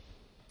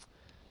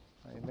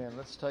Amen.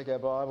 Let's take our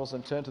Bibles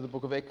and turn to the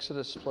book of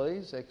Exodus,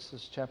 please.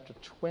 Exodus chapter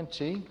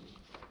 20.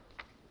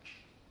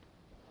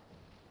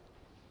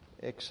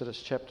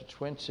 Exodus chapter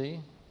 20.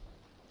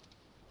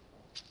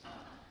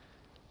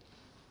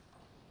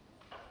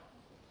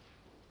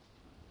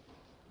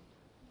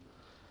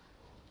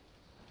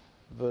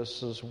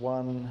 Verses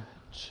 1,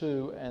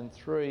 2 and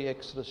 3.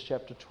 Exodus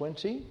chapter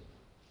 20.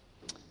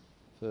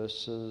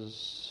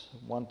 Verses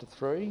 1 to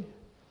 3.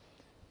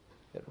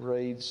 It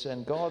reads,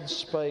 "And God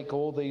spake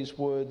all these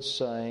words,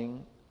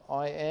 saying,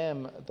 I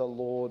am the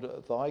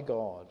Lord thy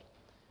God,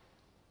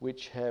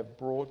 which have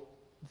brought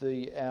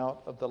thee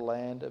out of the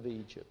land of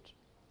Egypt,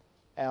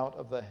 out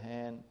of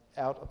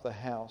the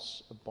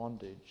house of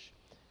bondage.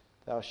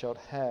 Thou shalt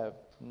have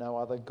no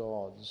other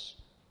gods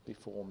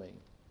before me."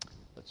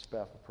 Let's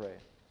bow for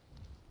prayer.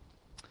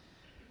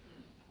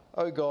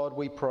 O God,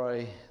 we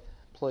pray,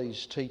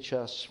 please teach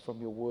us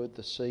from your word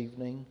this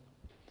evening.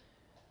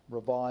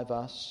 Revive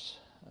us.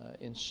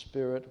 In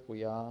spirit,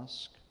 we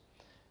ask.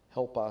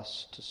 Help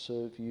us to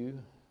serve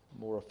you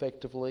more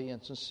effectively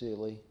and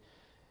sincerely.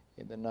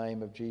 In the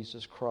name of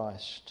Jesus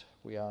Christ,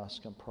 we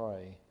ask and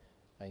pray.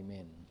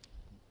 Amen.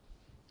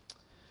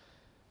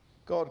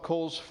 God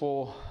calls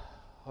for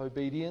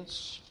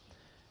obedience.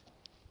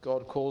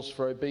 God calls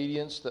for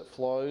obedience that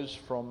flows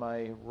from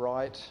a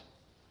right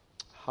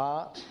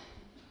heart,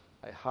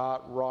 a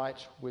heart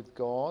right with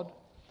God.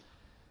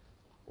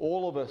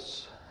 All of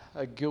us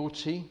are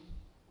guilty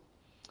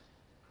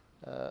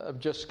of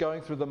just going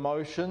through the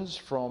motions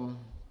from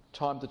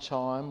time to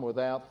time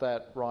without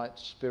that right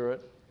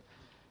spirit.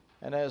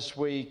 And as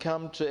we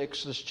come to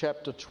Exodus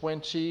chapter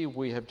 20,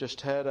 we have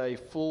just had a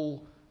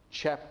full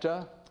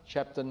chapter,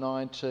 chapter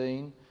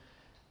 19,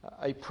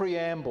 a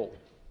preamble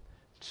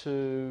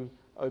to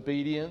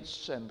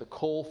obedience and the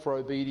call for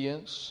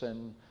obedience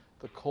and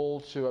the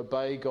call to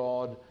obey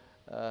God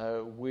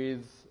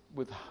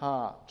with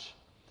heart.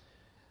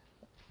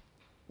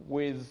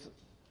 With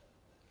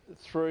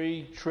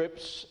 3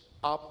 trips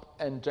up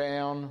and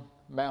down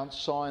Mount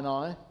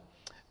Sinai,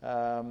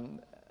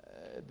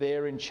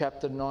 there in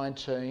chapter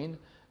 19,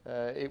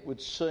 it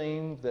would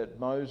seem that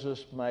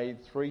Moses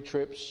made 3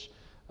 trips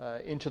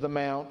into the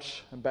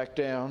mount and back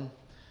down.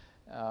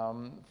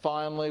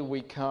 Finally,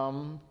 we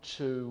come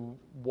to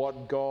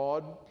what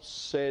God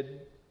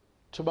said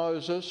to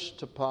Moses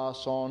to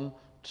pass on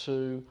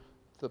to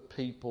the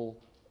people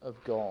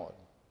of God.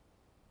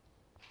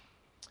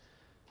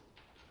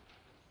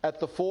 At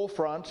the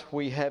forefront,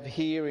 we have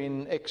here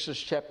in Exodus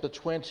chapter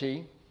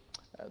 20,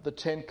 the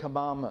 10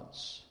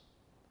 Commandments,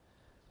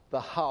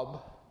 the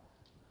hub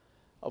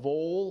of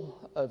all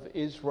of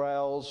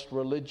Israel's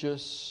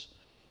religious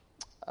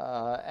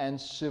and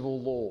civil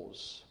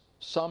laws,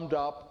 summed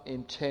up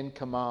in 10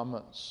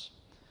 Commandments.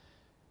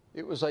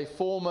 It was a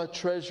former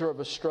Treasurer of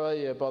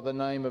Australia by the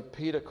name of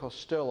Peter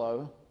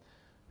Costello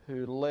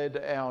who led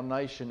our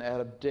nation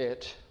out of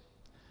debt.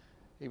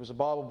 He was a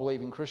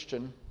Bible-believing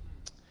Christian.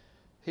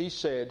 He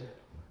said,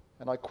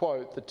 and I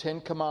quote, "The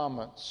 10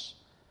 Commandments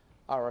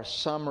are a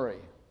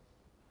summary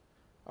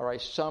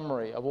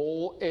of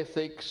all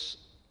ethics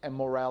and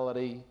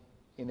morality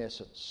in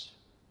essence."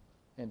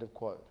 End of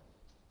quote.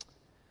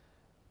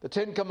 The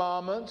 10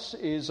 Commandments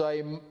is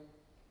a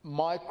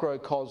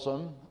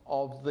microcosm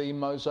of the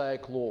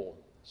Mosaic Law.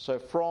 So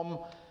from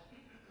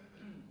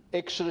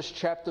Exodus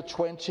chapter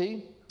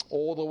 20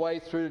 all the way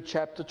through to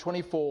chapter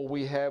 24,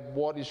 we have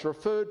what is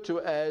referred to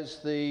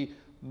as the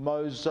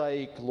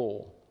Mosaic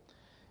Law.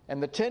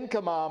 And the 10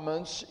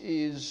 Commandments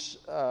is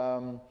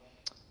a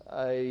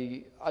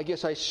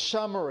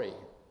summary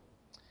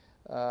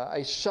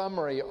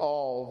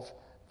of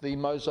the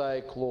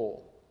Mosaic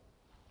Law.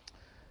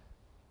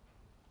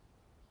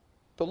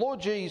 The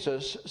Lord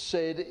Jesus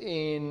said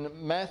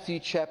in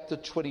Matthew chapter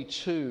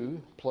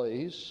 22,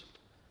 please,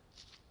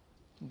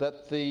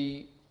 that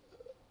the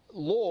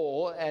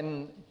law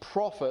and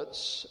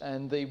prophets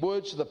and the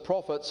words of the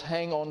prophets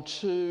hang on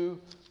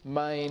 2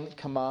 main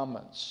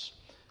commandments.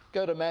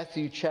 Go to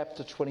Matthew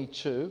chapter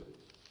 22.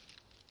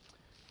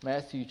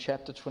 Matthew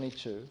chapter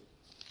 22.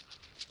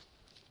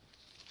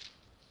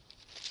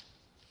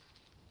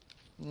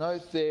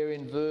 Note there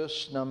in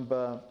verse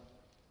number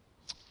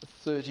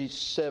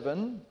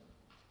 37.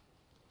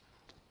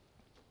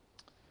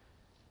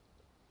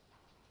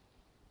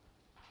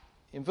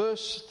 In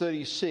verse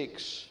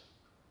 36,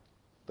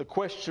 the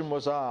question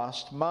was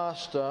asked,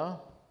 "Master,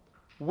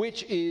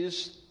 which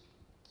is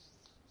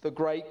the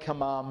great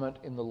commandment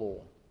in the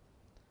law?"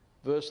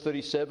 Verse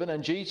 37,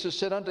 "And Jesus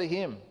said unto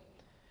him,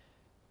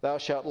 Thou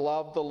shalt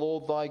love the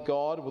Lord thy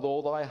God with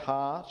all thy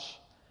heart,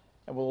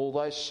 and with all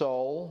thy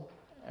soul,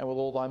 and with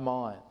all thy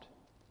mind.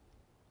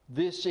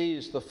 This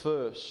is the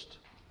first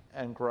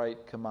and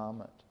great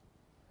commandment.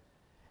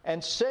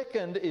 And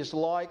second is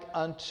like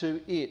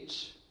unto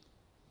it,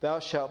 Thou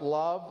shalt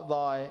love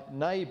thy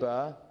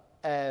neighbour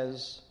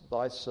as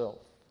thyself."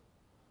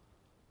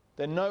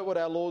 Then note what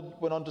our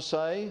Lord went on to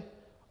say,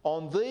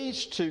 "On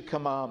these 2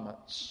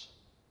 commandments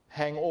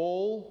hang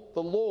all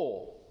the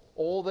law,"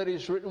 all that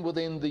is written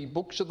within the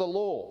books of the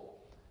law,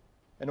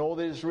 and all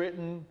that is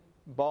written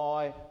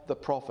by the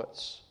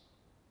prophets.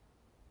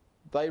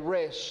 They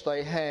rest,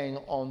 they hang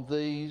on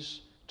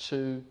these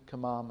two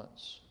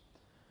commandments.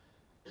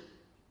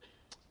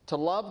 To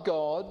love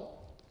God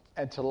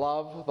and to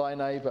love thy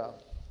neighbour.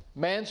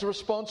 Man's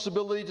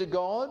responsibility to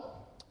God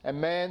and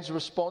man's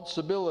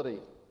responsibility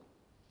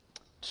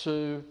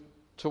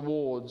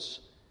towards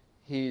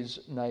his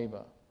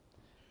neighbour.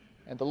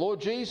 And the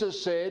Lord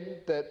Jesus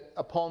said that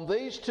upon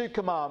these two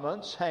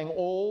commandments hang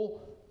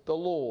all the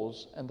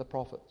laws and the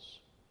prophets.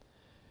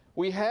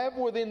 We have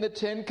within the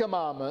 10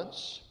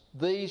 commandments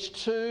these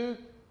two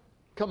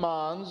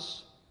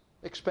commands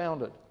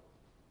expounded.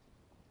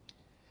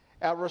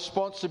 Our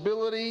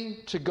responsibility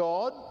to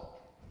God,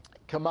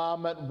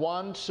 commandment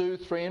 1, 2,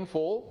 3 and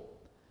 4.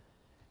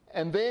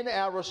 And then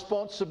our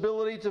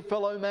responsibility to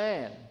fellow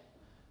man,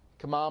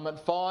 commandment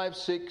 5,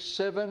 6,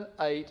 7,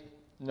 8,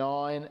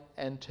 9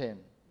 and 10.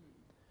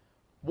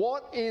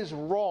 What is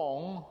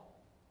wrong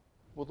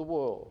with the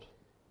world?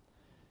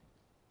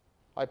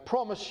 I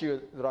promise you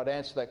that I'd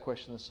answer that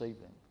question this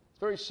evening. It's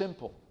very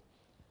simple.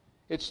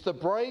 It's the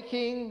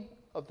breaking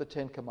of the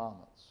 10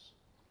 commandments.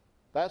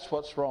 That's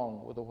what's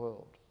wrong with the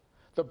world.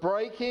 The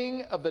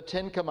breaking of the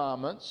 10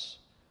 commandments,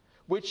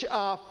 which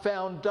are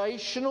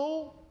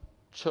foundational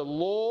to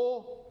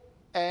law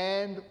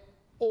and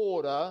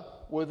order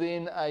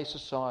within a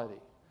society.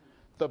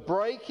 The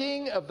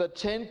breaking of the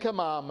 10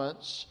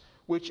 commandments,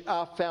 which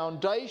are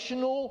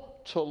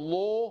foundational to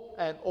law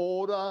and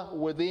order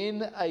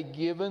within a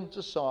given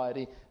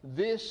society.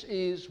 This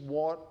is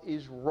what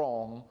is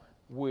wrong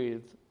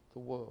with the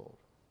world.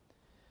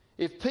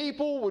 If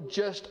people would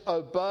just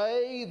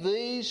obey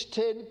these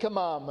 10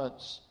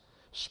 commandments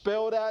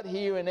spelled out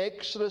here in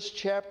Exodus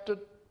chapter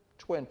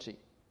 20,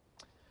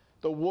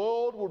 the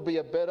world would be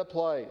a better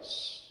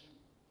place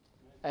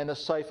and a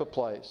safer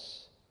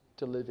place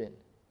to live in.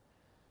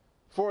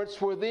 For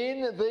it's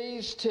within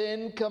these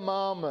 10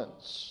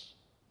 commandments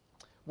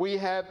we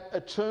have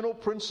eternal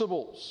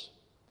principles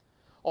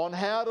on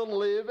how to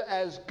live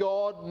as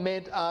God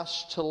meant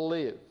us to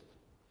live.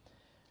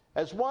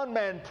 As one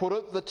man put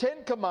it, the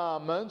 10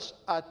 commandments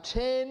are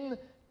 10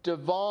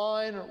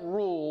 divine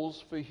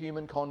rules for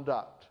human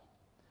conduct.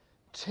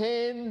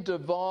 10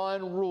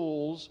 divine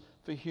rules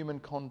for human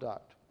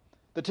conduct.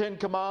 The 10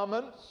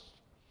 commandments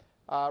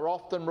are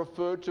often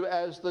referred to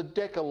as the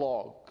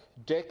Decalogue.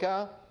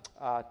 Deca,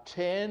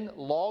 10,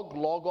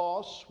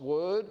 logos,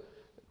 word,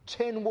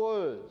 10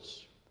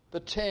 words. The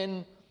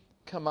 10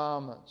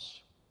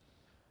 commandments.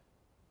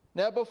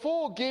 Now,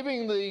 before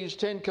giving these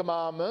 10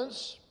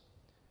 commandments,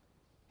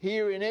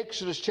 here in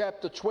Exodus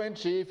chapter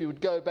 20, if you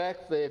would go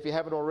back there if you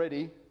haven't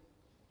already,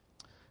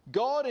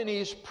 God in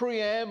his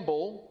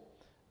preamble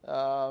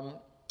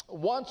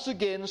once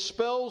again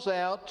spells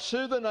out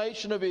to the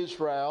nation of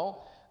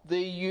Israel the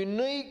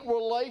unique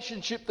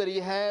relationship that he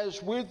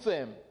has with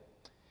them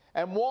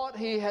and what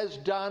he has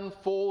done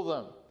for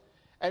them.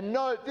 And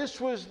note,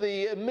 this was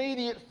the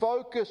immediate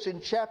focus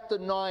in chapter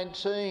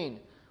 19,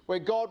 where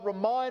God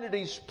reminded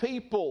his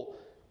people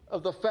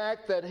of the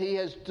fact that he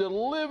has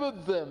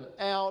delivered them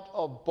out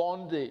of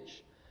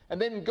bondage. And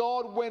then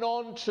God went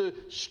on to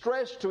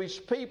stress to his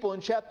people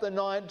in chapter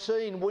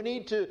 19, we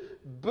need to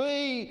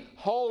be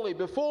holy.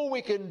 Before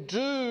we can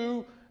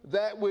do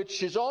that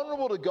which is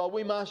honourable to God,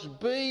 we must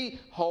be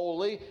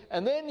holy.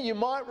 And then you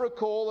might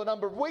recall a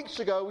number of weeks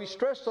ago, we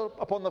stressed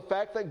upon the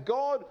fact that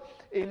God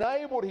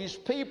enabled his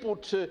people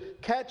to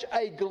catch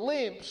a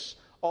glimpse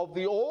of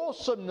the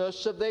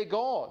awesomeness of their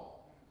God,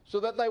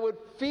 so that they would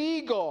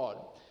fear God.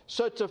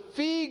 So to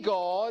fear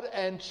God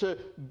and to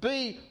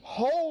be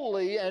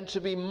holy and to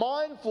be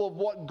mindful of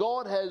what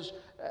God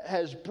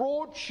has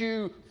brought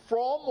you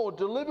from or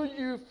delivered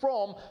you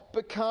from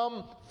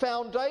become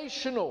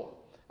foundational.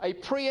 A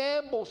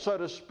preamble, so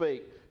to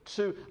speak,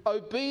 to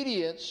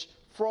obedience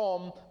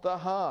from the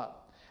heart.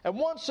 And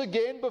once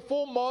again,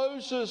 before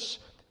Moses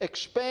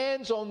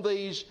expands on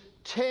these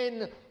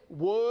 10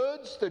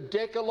 words, the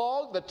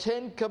Decalogue, the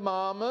 10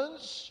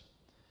 commandments,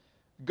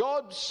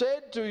 God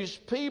said to his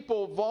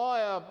people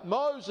via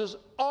Moses,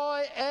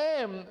 I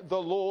am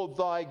the Lord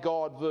thy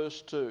God,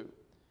 verse 2,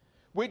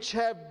 which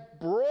have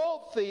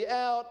brought thee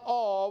out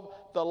of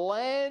the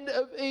land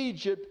of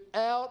Egypt,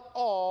 out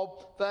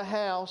of the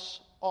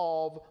house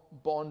of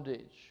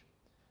bondage.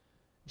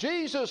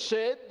 Jesus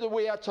said that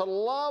we are to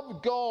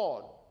love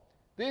God.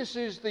 This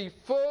is the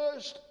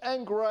first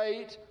and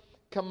great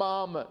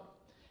commandment.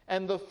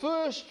 And the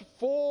first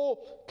 4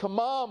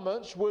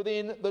 commandments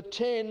within the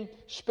 10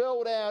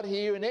 spelled out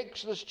here in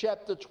Exodus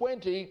chapter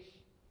 20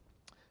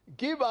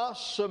 give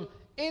us some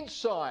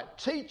insight,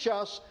 teach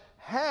us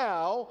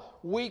how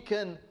we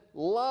can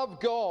love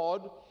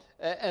God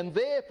and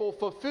therefore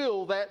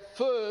fulfill that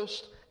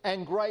first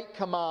and great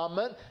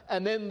commandment.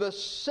 And then the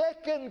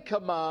second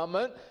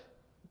commandment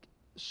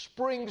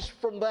springs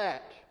from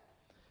that,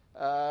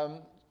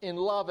 in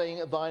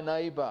loving thy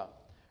neighbour.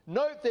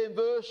 Note then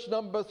verse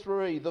number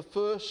 3, the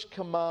first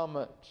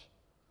commandment.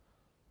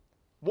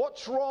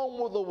 What's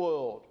wrong with the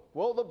world?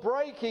 Well, the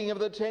breaking of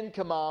the 10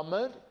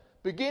 commandment,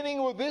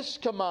 beginning with this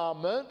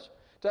commandment,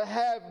 to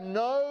have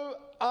no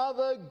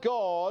other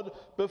God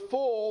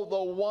before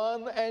the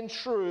one and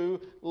true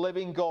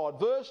living God.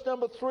 Verse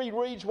number 3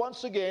 reads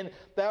once again,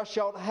 thou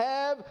shalt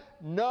have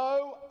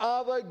no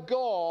other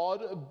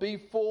God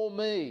before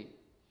me.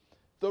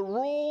 The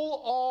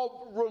rule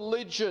of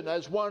religion,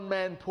 as one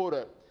man put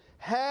it,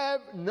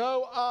 have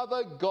no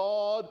other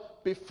God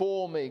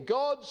before me.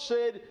 God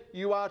said,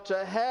 you are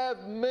to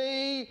have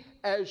me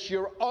as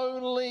your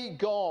only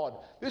God.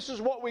 This is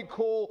what we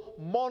call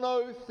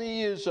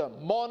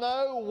monotheism.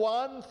 Mono,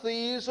 one,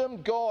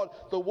 theism, God,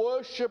 the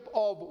worship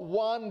of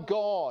one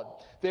God.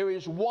 There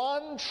is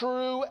one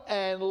true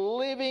and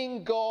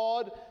living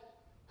God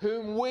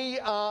whom we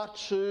are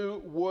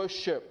to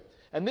worship.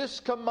 And this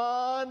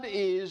command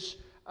is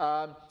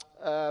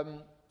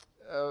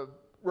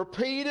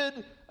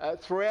repeated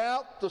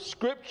throughout the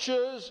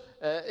Scriptures,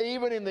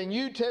 even in the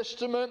New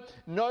Testament.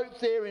 Note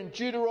there in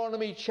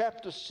Deuteronomy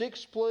chapter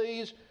 6,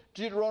 please.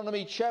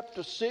 Deuteronomy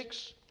chapter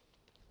 6,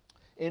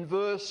 in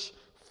verse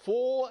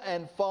 4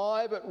 and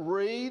 5, it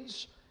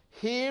reads,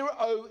 Hear,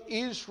 O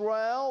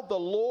Israel, the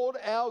Lord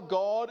our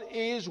God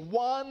is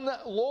one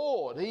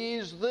Lord. He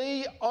is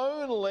the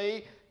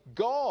only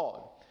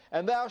God.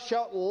 And thou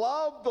shalt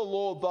love the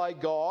Lord thy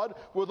God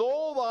with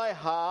all thy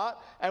heart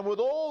and with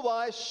all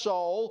thy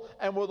soul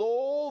and with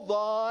all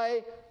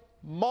thy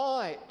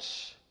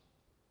might.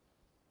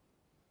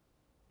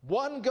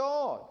 One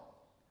God.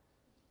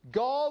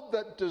 God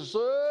that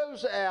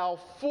deserves our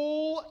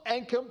full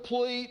and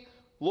complete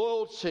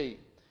loyalty.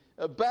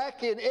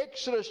 Back in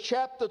Exodus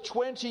chapter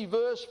 20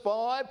 verse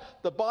 5,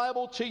 the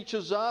Bible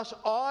teaches us,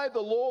 I,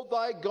 the Lord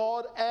thy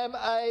God, am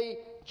a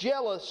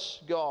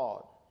jealous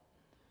God.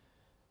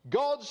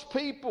 God's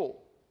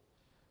people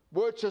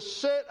were to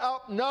set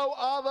up no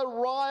other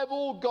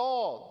rival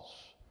gods,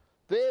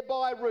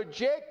 thereby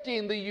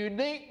rejecting the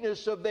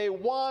uniqueness of their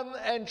one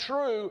and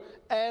true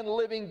and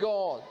living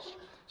gods.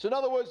 So in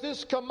other words,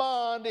 this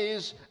command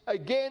is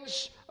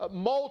against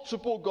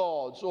multiple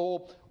gods,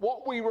 or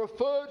what we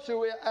refer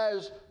to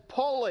as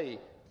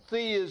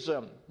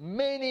polytheism,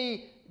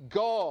 many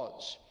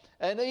gods.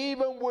 And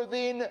even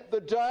within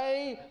the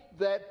day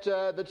that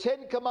the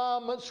Ten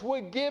Commandments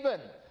were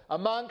given,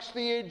 amongst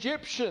the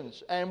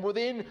Egyptians and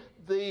within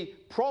the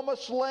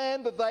promised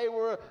land that they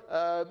were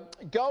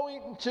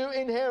going to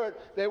inherit,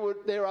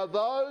 there are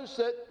those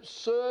that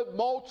serve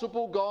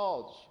multiple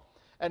gods.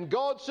 And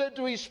God said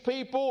to his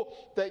people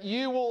that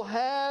you will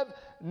have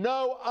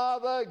no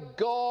other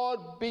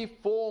God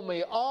before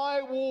me.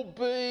 I will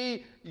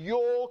be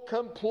your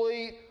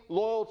complete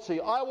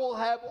loyalty. I will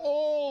have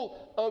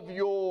all of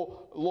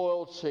your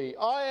loyalty.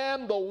 I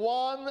am the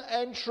one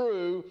and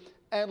true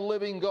and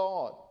living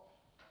God,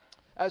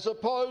 as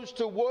opposed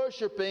to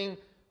worshipping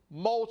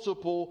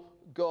multiple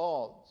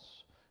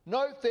gods.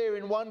 Note there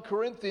in 1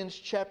 Corinthians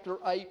chapter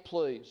 8,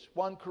 please.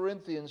 1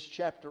 Corinthians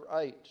chapter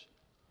 8.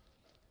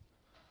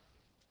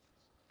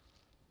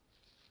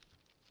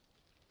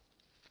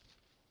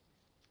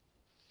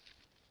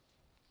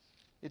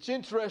 It's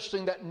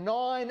interesting that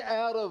 9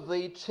 out of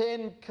the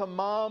 10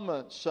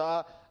 commandments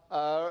are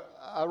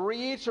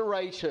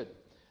reiterated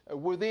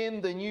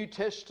within the New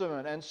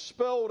Testament and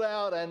spelled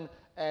out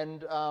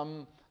and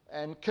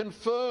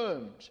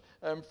confirmed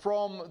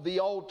from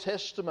the Old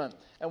Testament.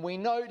 And we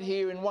note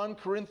here in 1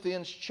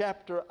 Corinthians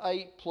chapter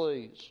 8,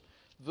 please,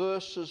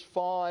 verses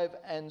 5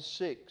 and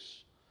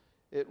 6.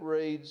 It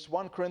reads,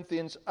 1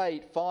 Corinthians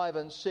 8, 5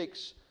 and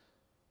 6,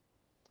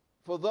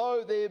 For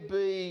though there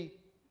be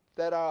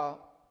that are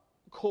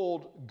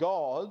called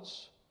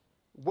gods,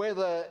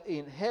 whether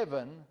in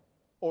heaven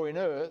or in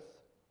earth,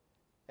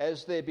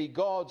 as there be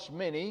gods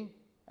many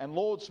and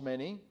lords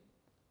many,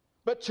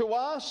 but to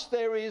us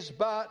there is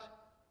but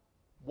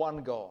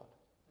one God,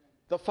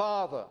 the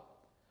Father,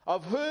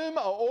 of whom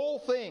are all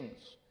things,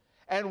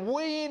 and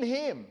we in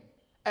him,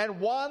 and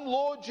one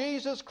Lord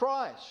Jesus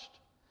Christ,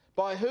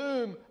 by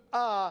whom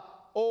are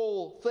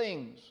all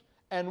things,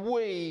 and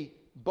we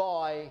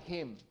by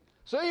him.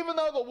 So even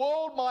though the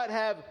world might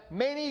have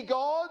many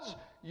gods,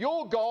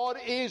 your God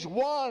is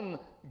one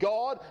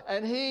God,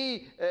 and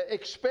he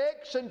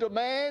expects and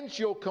demands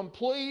your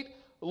complete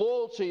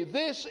loyalty.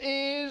 This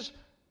is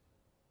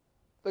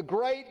the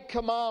great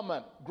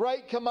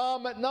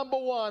commandment number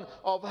 1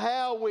 of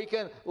how we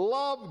can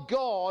love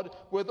God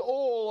with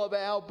all of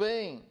our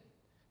being.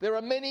 There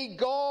are many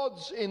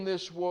gods in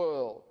this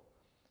world.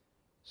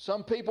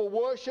 Some people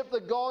worship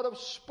the god of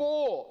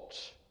sport,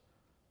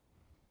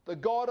 the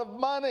god of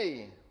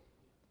money,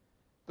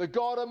 the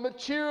god of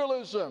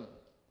materialism,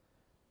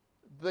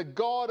 the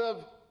god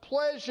of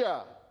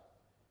pleasure.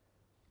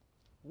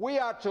 We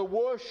are to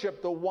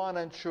worship the one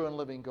and true and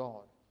living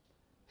God.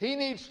 He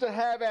needs to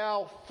have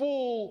our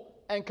full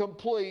and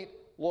complete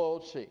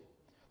loyalty.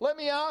 Let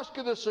me ask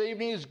you this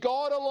evening, is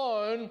God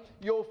alone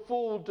your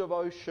full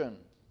devotion?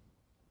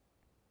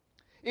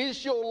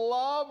 Is your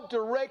love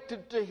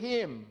directed to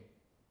him?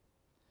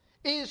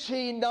 Is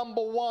he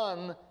number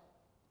 1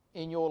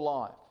 in your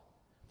life?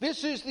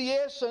 This is the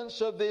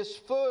essence of this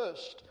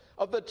first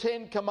of the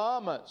 10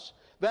 commandments.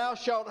 Thou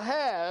shalt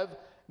have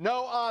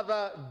no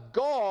other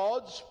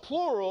gods,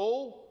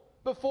 plural,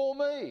 before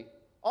me.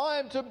 I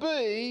am to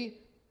be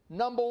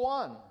number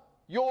one.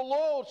 Your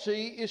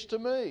loyalty is to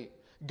me.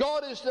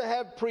 God is to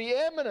have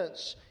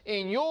preeminence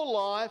in your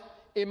life,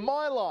 in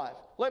my life.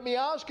 Let me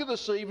ask you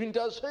this evening,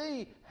 does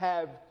He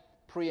have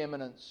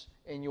preeminence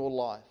in your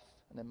life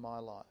and in my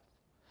life?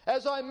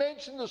 As I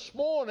mentioned this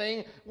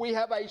morning, we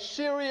have a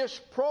serious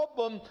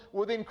problem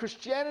within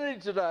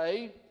Christianity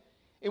today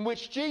in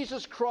which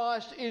Jesus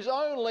Christ is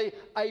only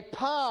a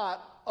part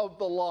of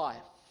the life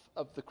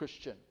of the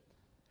Christian,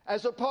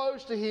 as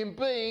opposed to Him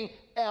being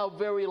our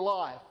very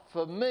life.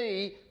 For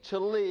me to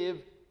live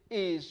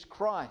is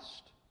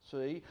Christ.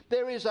 See,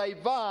 there is a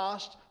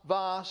vast,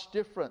 vast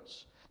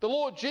difference. The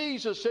Lord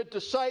Jesus said to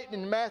Satan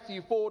in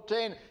Matthew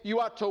 4:10, you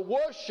are to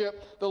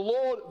worship the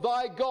Lord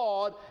thy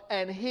God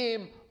and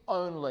Him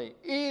only.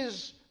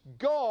 Is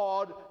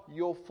God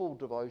your full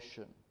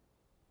devotion?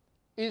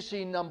 Is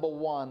He number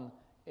one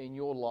in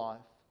your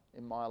life,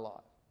 in my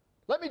life?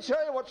 Let me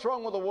tell you what's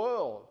wrong with the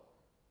world.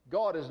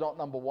 God is not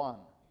number one.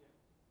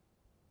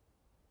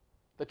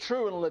 The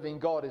true and living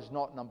God is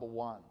not number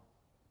one.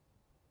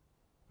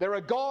 There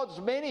are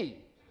gods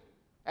many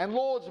and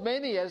lords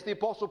many, as the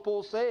Apostle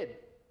Paul said,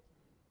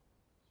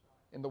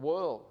 in the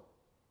world.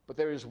 But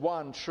there is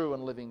one true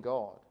and living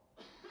God.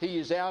 He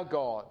is our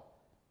God,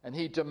 and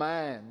He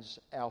demands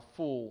our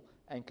full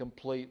and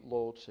complete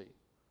loyalty.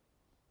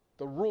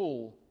 The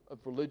rule of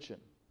religion.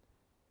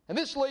 And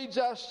this leads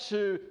us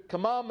to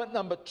commandment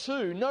number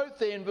 2. Note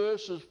there in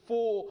verses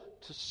 4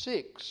 to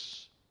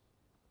 6.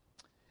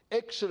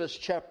 Exodus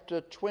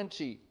chapter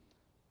 20.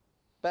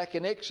 Back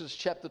in Exodus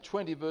chapter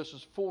 20,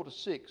 verses 4 to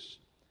 6.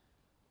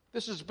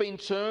 This has been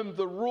termed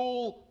the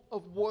rule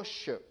of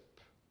worship.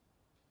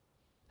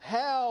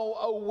 How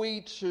are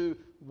we to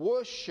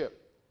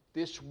worship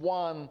this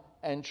one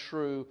and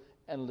true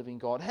and living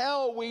God?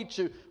 How are we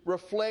to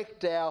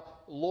reflect our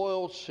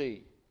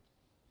loyalty,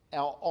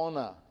 our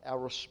honour, our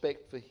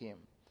respect for Him?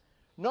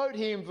 Note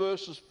here in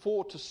verses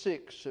 4 to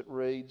 6 it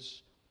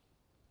reads,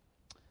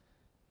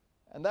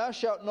 and thou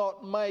shalt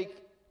not make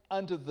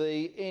unto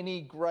thee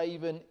any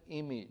graven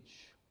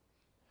image,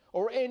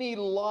 or any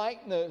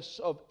likeness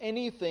of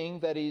anything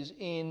that is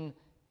in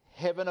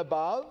heaven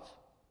above,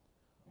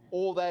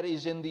 or that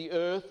is in the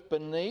earth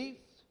beneath,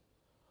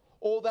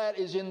 or that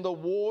is in the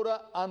water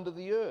under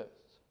the earth.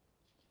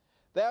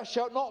 Thou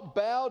shalt not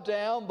bow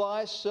down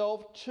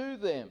thyself to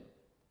them,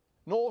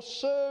 nor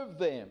serve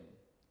them.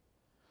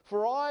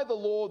 For I, the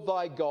Lord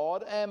thy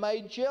God, am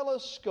a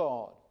jealous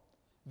God,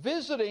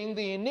 visiting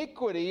the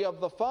iniquity of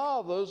the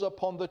fathers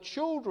upon the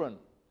children,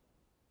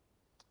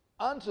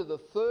 unto the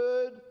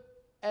third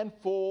and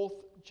fourth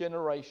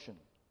generation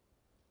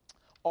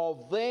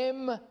of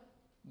them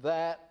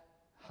that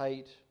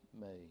hate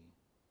me.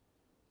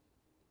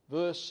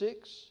 Verse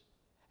 6,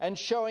 and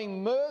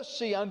showing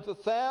mercy unto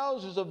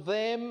thousands of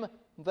them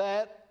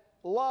that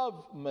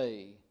love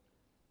me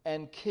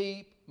and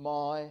keep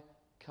my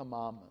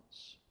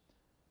commandments.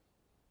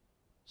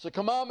 So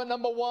commandment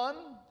number 1,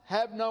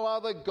 have no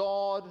other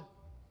God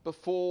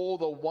before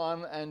the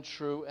one and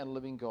true and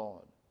living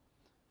God.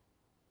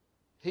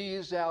 He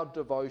is our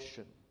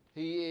devotion.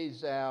 He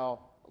is our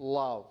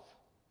love.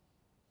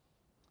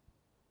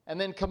 And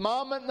then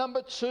commandment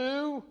number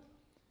 2,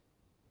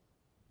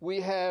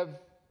 we have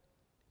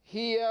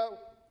here,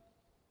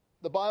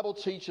 the Bible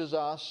teaches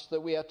us that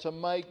we are to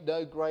make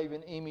no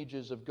graven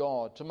images of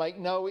God, to make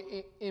no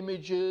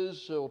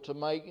images or to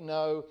make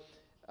no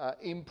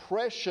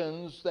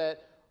impressions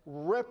that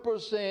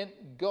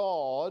represent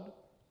God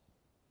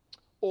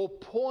or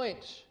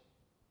point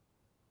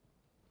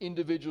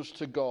individuals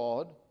to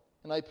God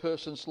in a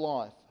person's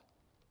life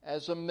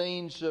as a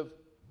means of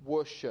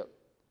worship.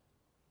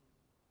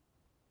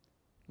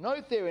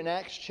 Note there in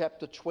Acts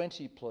chapter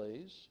 20,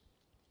 please.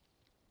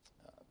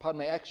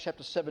 Acts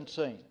chapter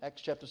 17.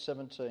 Acts chapter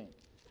 17.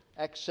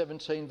 Acts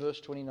 17, verse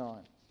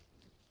 29.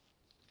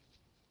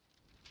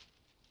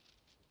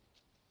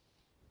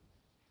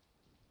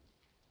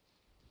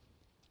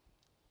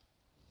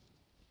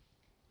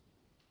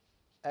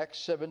 Acts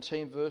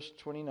 17, verse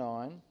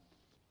 29.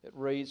 It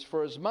reads,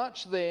 for as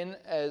much then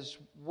as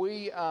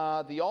we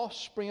are the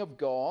offspring of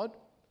God,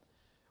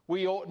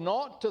 we ought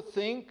not to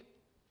think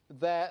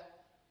that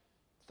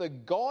the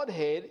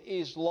Godhead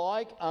is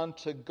like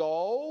unto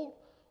gold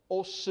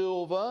or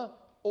silver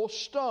or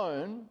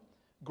stone,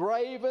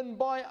 graven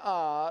by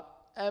art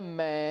and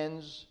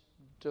man's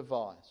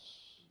device.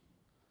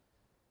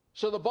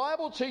 So the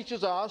Bible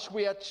teaches us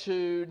we are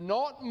to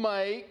not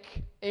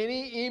make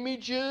any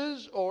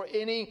images or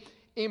any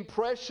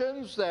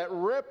impressions that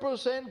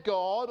represent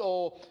God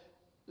or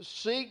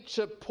seek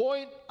to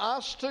point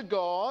us to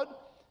God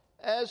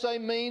as a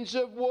means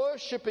of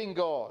worshipping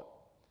God.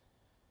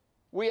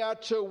 We are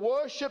to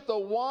worship the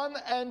one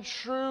and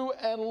true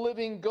and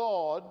living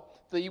God.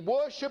 The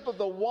worship of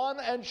the one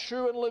and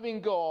true and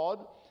living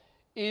God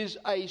is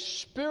a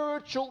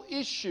spiritual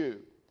issue,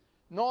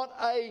 not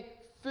a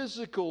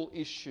physical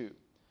issue.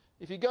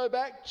 If you go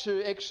back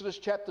to Exodus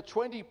chapter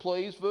 20,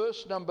 please,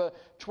 verse number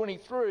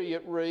 23,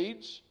 it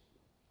reads,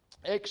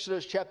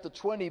 Exodus chapter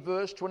 20,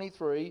 verse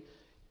 23,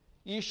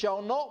 "Ye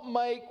shall not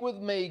make with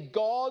me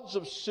gods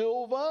of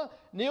silver,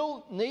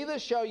 neither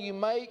shall you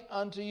make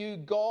unto you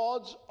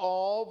gods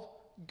of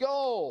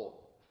gold."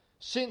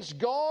 Since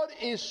God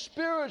is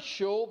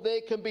spiritual, there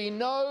can be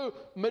no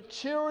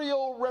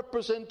material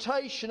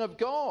representation of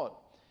God.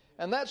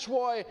 And that's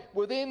why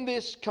within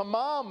this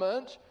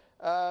commandment,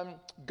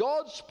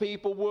 God's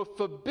people were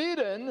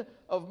forbidden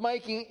of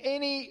making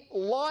any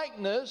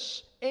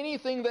likeness,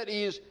 anything that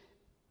is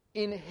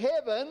in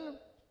heaven,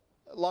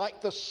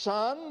 like the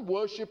sun,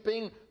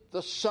 worshipping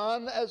the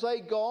sun as a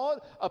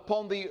god,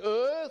 upon the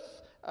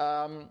earth,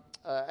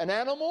 an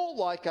animal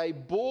like a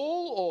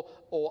bull,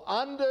 or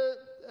under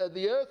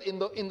the earth,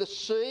 in the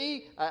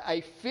sea,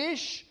 a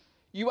fish.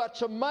 You are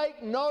to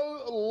make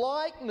no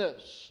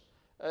likeness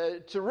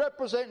to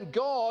represent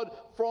God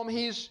from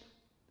his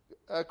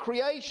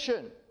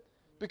creation,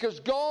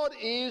 because God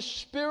is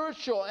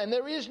spiritual and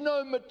there is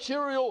no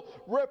material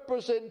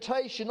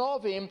representation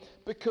of him,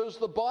 because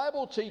the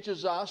Bible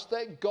teaches us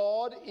that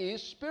God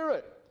is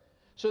spirit.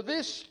 So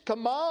this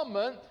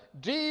commandment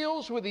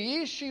deals with the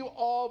issue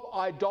of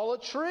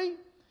idolatry.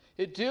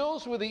 It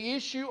deals with the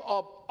issue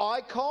of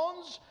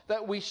icons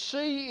that we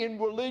see in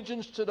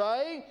religions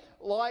today,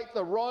 like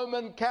the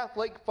Roman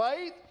Catholic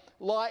faith,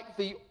 like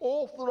the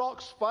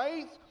Orthodox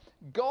faith.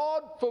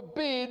 God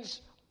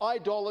forbids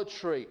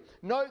idolatry.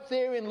 Note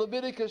there in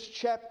Leviticus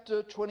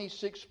chapter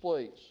 26,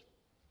 please.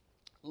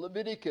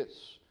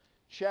 Leviticus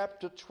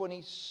chapter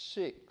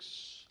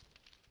 26.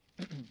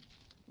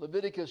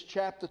 Leviticus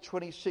chapter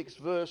 26,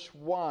 verse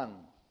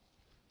 1.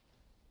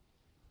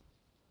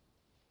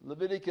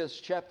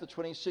 Leviticus chapter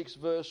 26,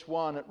 verse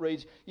 1, it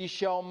reads, Ye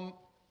shall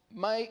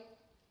make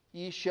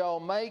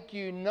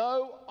you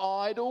no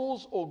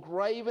idols or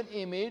graven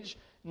image,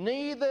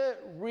 neither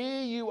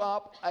rear you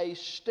up a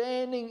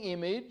standing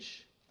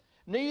image,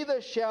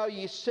 neither shall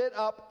ye set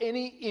up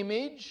any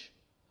image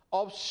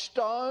of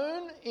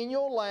stone in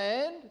your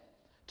land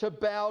to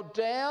bow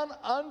down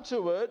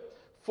unto it,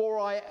 for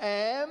I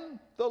am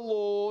the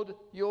Lord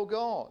your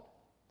God.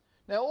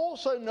 Now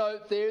also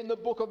note there in the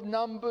book of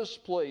Numbers,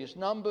 please,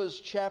 Numbers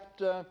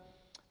chapter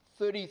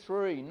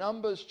 33.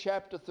 Numbers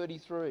chapter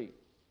 33.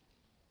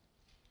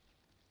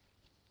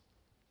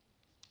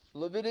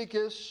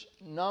 Leviticus,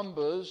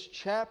 Numbers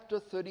chapter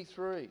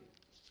 33.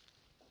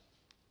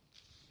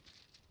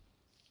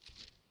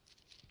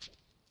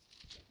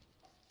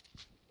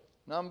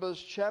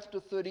 Numbers chapter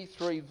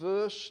 33,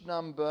 verse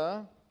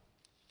number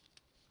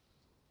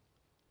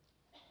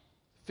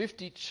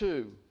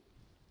 52.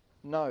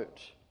 Note.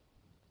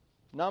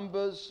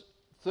 Numbers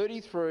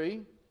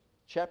 33,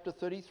 chapter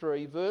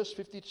 33, verse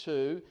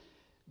 52.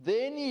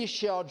 Then ye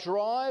shall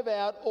drive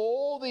out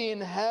all the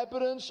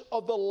inhabitants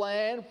of the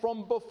land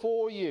from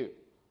before you.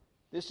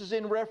 This is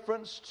in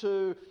reference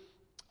to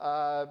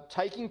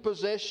taking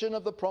possession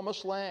of the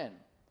promised land.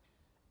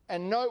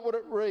 And note what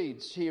it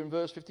reads here in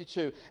verse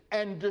 52.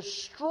 And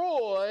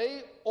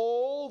destroy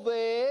all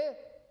their,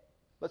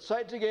 let's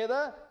say it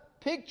together,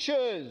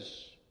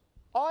 pictures,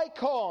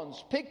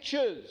 icons,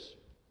 pictures.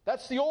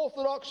 That's the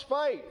Orthodox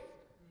faith.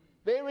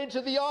 They're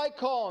into the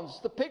icons,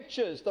 the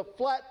pictures, the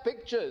flat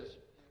pictures,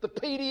 the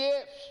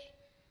PDFs.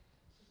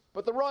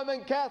 But the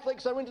Roman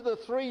Catholics are into the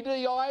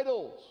 3D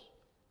idols.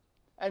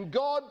 And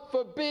God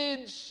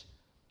forbids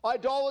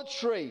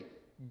idolatry.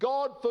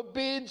 God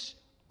forbids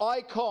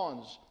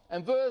icons.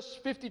 And verse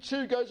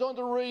 52 goes on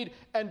to read,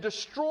 and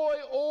destroy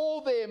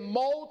all their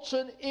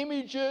molten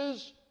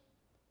images,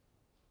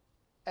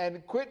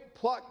 and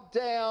pluck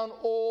down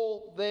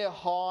all their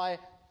high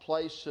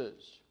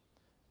places.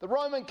 The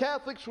Roman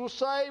Catholics will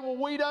say, well,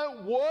 we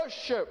don't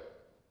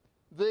worship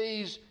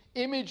these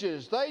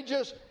images. They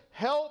just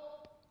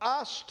help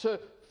us to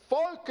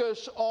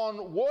focus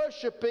on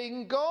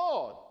worshipping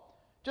God.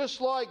 Just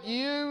like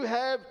you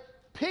have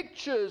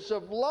pictures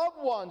of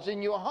loved ones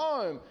in your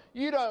home.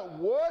 You don't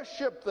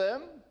worship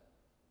them.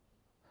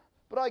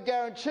 But I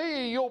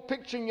guarantee you, your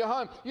picture in your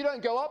home, you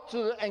don't go up to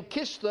them and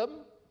kiss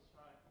them.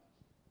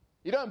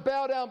 You don't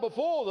bow down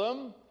before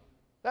them.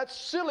 That's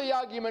silly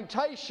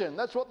argumentation.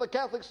 That's what the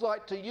Catholics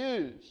like to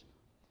use.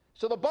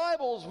 So the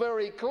Bible's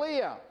very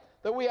clear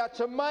that we are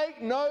to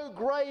make no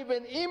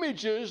graven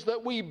images,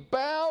 that we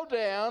bow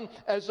down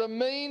as a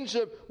means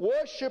of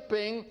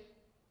worshipping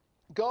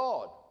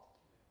God.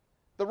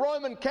 The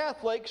Roman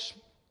Catholics,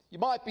 you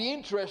might be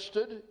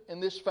interested in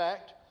this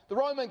fact, the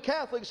Roman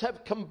Catholics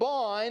have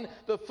combined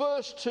the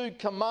first two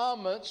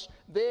commandments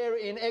there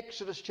in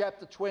Exodus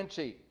chapter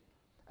 20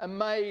 and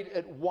made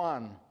it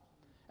one.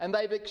 And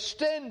they've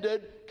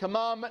extended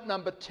commandment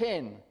number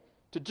 10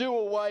 to do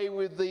away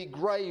with the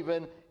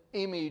graven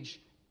image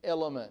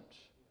element.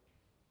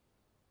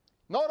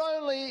 Not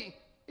only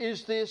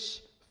is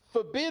this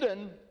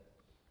forbidden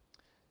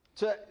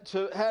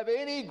to have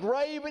any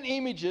graven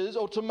images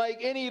or to make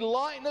any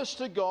likeness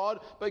to God,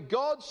 but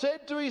God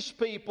said to his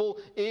people,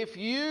 if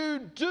you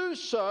do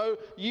so,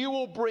 you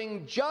will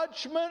bring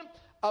judgment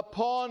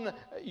upon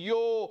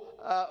your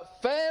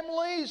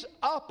families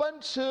up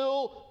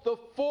until the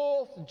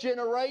fourth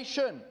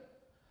generation.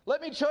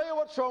 Let me tell you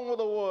what's wrong with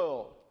the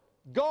world.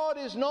 God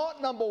is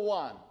not number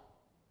one.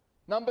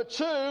 Number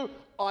two,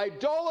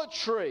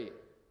 idolatry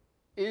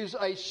is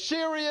a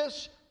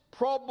serious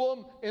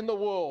problem in the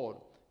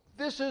world.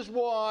 This is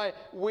why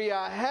we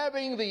are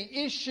having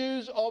the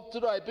issues of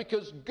today,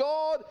 because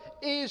God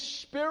is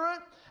spirit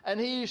and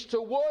he is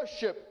to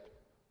worship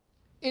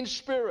in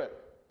spirit.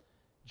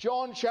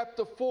 John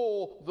chapter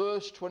 4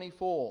 verse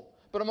 24.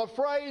 But I'm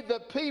afraid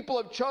that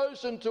people have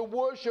chosen to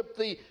worship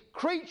the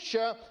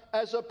creature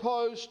as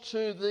opposed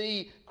to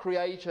the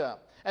Creator.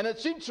 And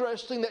it's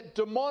interesting that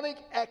demonic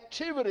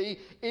activity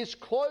is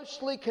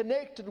closely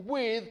connected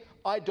with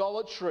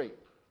idolatry.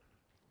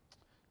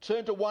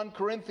 Turn to 1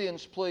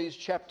 Corinthians, please,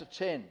 chapter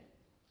 10.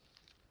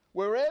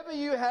 Wherever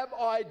you have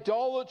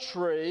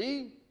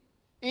idolatry,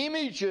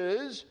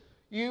 images,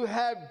 you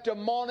have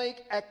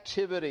demonic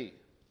activity.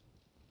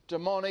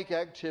 Demonic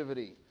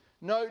activity.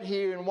 Note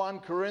here in 1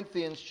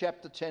 Corinthians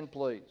chapter 10,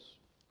 please.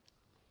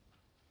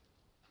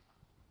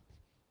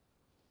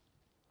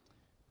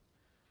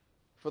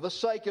 For the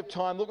sake of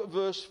time, look at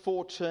verse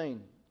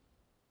 14.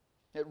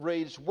 It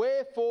reads,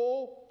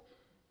 "Wherefore,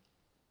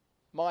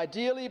 my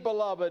dearly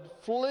beloved,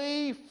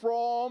 flee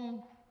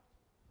from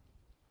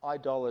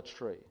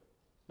idolatry."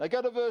 Now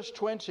go to verse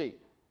 20.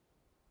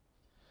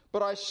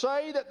 "But I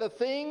say that the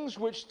things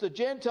which the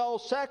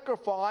Gentiles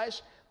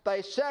sacrifice,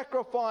 they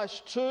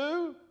sacrifice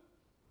to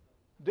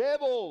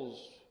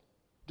devils,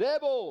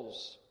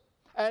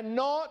 and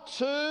not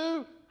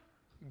to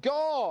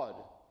God.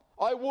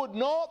 I would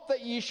not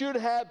that ye should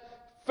have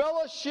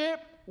fellowship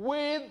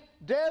with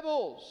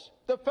devils."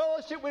 The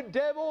fellowship with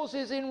devils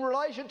is in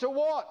relation to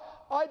what?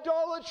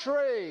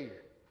 Idolatry.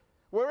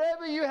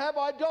 Wherever you have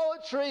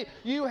idolatry,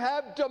 you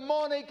have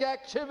demonic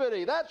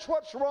activity. That's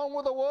what's wrong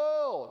with the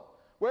world.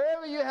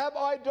 Wherever you have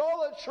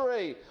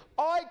idolatry,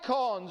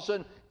 icons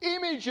and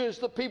images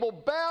that people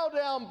bow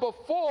down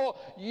before,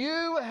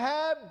 you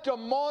have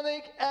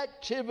demonic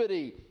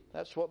activity.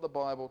 That's what the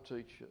Bible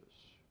teaches.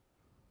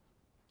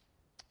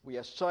 We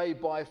are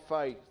saved by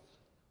faith,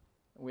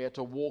 and we are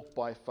to walk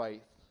by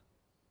faith.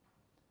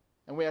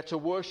 And we are to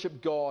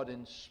worship God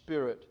in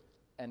spirit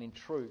and in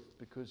truth,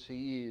 because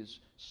he is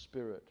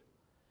spirit.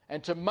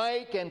 And to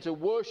make and to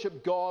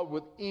worship God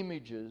with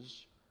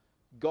images,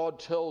 God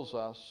tells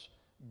us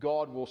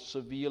God will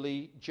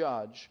severely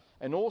judge.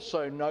 And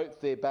also note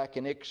there back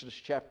in Exodus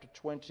chapter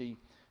 20,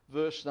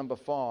 verse number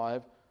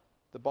 5,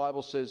 the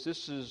Bible says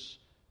this is,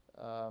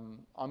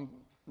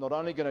 I'm not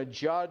only going to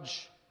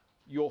judge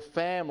your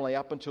family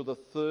up until the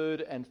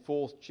third and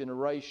fourth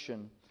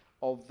generation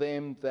of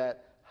them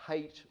that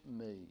hate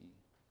me.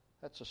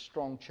 That's a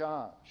strong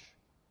charge.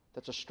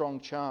 That's a strong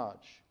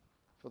charge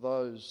for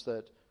those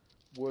that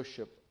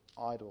worship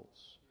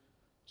idols.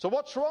 So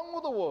what's wrong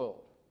with the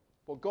world?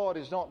 Well, God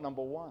is not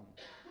number one.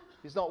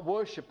 He's not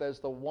worshipped as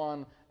the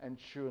one and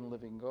true and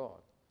living God.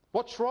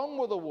 What's wrong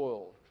with the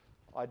world?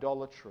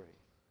 Idolatry.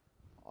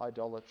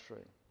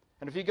 Idolatry.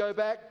 And if you go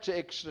back to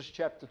Exodus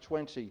chapter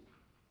 20,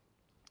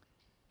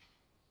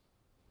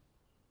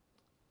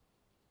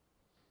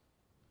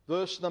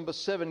 verse number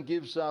 7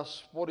 gives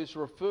us what is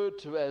referred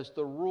to as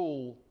the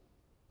rule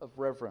of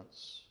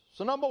reverence.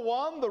 So number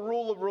 1, the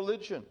rule of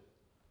religion.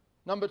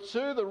 Number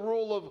 2, the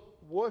rule of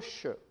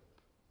worship.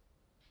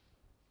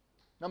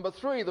 Number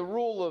 3, the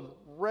rule of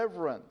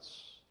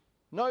reverence.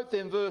 Note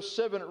then verse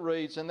 7 it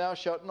reads, "And thou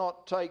shalt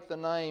not take the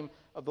name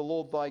of the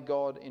Lord thy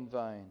God in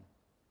vain.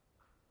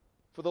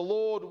 For the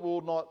Lord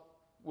will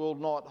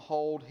not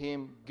hold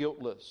him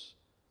guiltless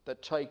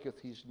that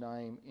taketh his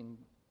name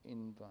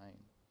in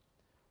vain."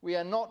 We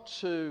are not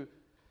to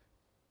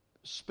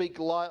speak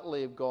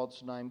lightly of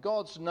God's name.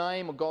 God's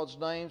name or God's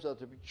names are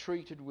to be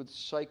treated with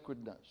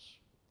sacredness.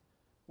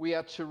 We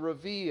are to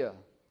revere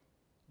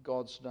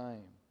God's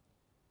name.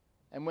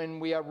 And when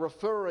we are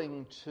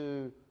referring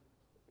to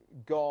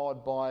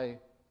God by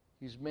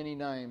his many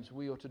names,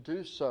 we ought to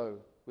do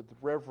so with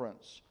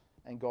reverence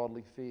and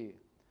godly fear.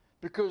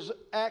 Because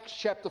Acts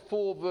chapter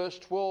 4 verse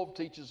 12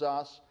 teaches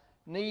us,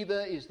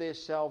 "Neither is there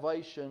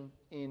salvation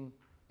in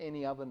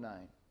any other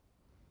name.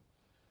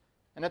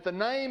 And at the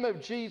name of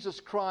Jesus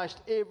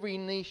Christ, every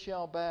knee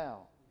shall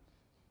bow,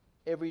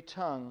 every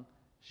tongue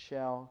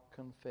shall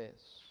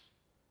confess."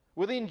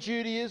 Within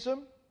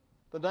Judaism,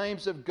 the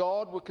names of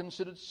God were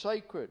considered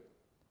sacred,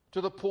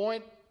 to the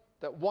point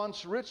that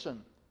once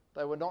written,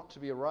 they were not to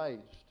be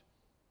erased.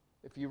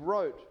 If you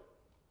wrote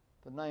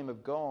the name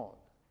of God,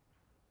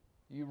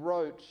 you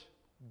wrote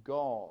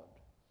God,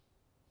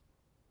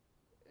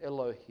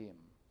 Elohim,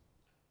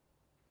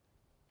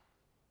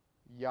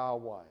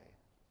 Yahweh,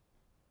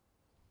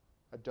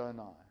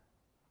 Adonai,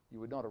 you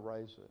would not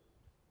erase it.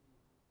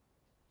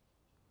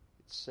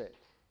 It's set.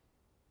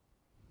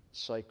 It's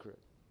sacred.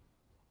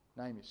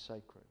 Name is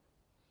sacred.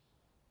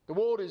 The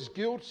world is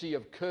guilty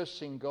of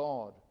cursing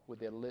God with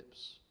their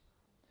lips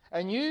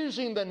and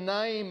using the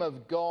name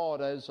of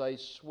God as a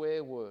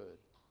swear word.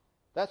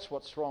 That's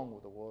what's wrong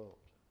with the world.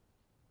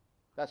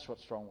 That's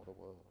what's wrong with the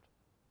world.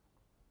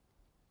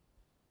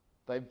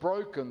 They've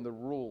broken the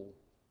rule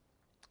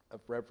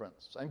of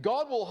reverence. And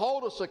God will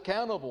hold us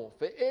accountable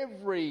for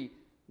every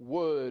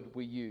word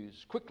we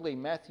use. Quickly,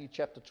 Matthew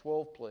chapter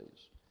 12,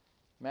 please.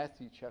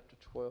 Matthew chapter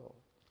 12.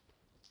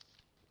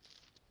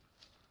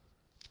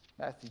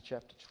 Matthew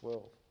chapter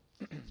 12.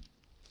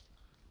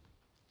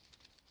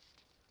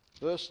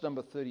 Verse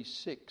number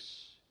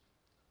 36.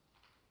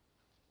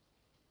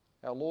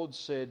 Our Lord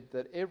said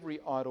that every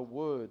idle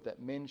word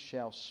that men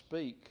shall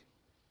speak,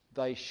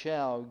 they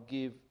shall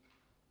give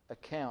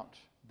account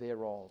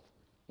thereof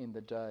in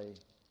the day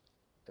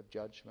of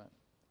judgment.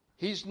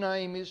 His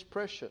name is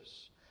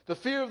precious. The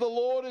fear of the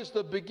Lord is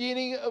the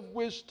beginning of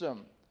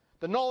wisdom.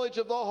 The knowledge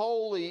of the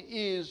holy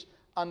is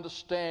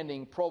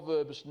understanding.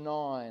 Proverbs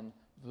 9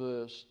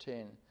 verse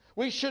 10.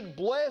 We should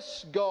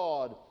bless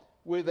God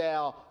with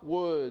our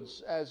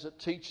words, as it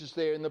teaches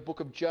there in the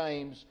book of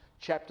James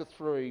chapter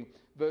 3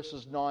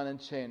 verses 9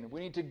 and 10.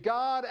 We need to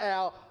guard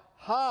our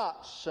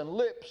hearts and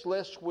lips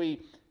lest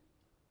we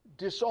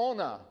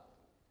dishonour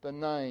the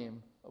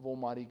name of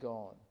Almighty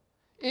God.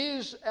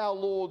 Is our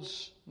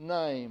Lord's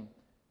name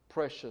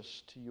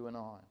precious to you and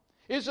I?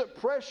 Is it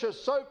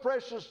precious, so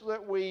precious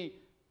that we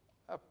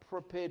are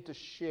prepared to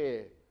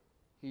share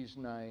his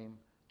name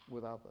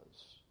with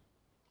others?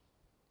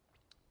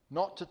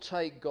 Not to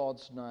take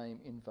God's name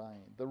in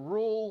vain. The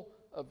rule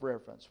of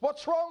reverence.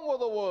 What's wrong with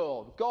the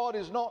world? God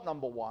is not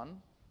number one.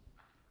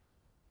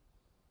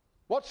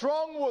 What's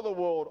wrong with the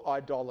world?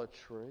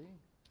 Idolatry.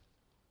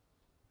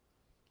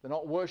 They're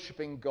not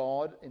worshipping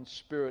God in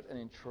spirit and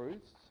in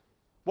truth.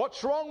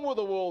 What's wrong with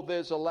the world?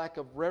 There's a lack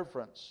of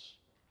reverence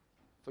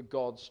for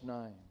God's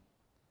name.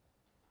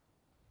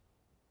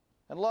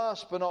 And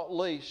last but not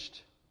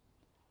least,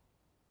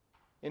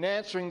 in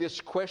answering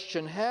this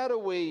question, how do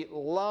we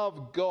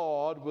love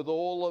God with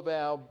all of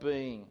our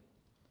being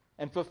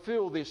and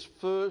fulfill this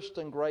first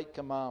and great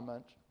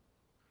commandment?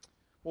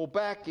 Well,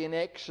 back in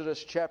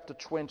Exodus chapter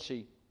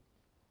 20,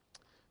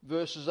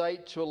 verses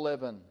 8 to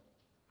 11,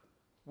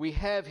 we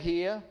have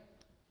here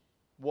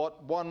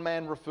what one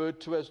man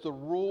referred to as the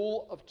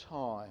rule of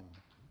time.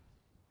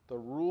 The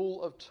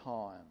rule of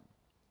time.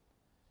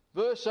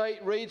 Verse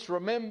 8 reads,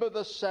 "Remember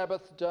the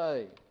Sabbath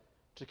day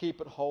to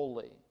keep it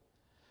holy.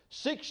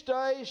 6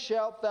 days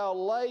shalt thou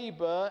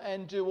labour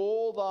and do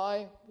all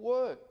thy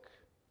work.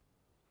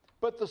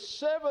 But the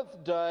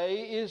seventh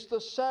day is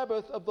the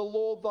Sabbath of the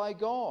Lord thy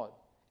God.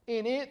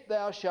 In it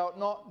thou shalt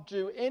not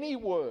do any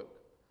work,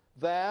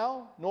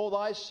 thou, nor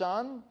thy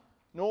son,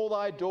 nor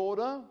thy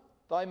daughter,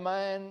 thy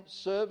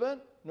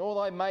manservant, nor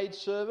thy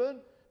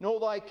maidservant, nor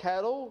thy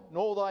cattle,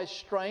 nor thy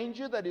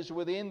stranger that is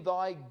within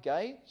thy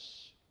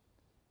gates.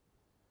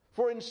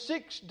 For in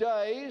 6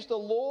 days the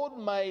Lord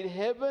made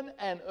heaven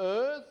and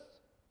earth,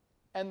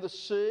 and the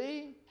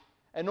sea,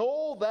 and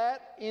all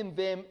that in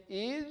them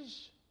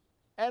is,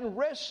 and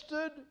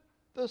rested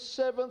the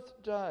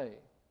seventh day.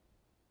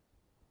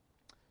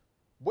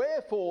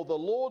 Wherefore the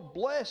Lord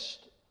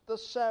blessed the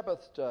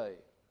Sabbath day,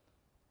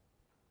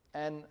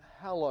 and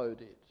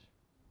hallowed it."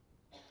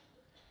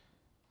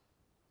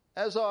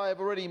 As I have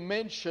already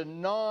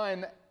mentioned,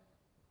 9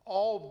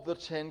 of the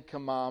 10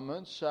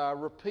 commandments are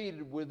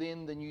repeated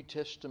within the New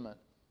Testament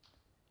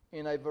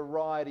in a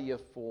variety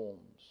of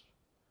forms.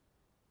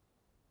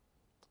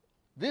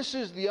 This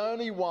is the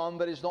only one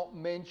that is not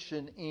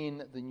mentioned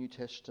in the New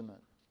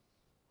Testament.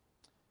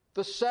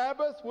 The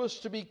Sabbath was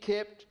to be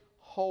kept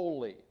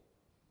holy.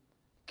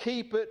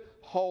 Keep it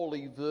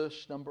holy,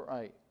 verse number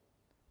 8.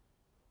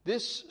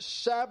 This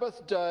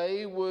Sabbath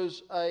day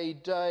was a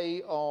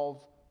day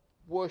of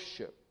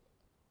worship.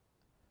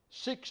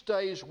 6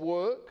 days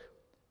work,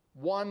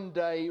 1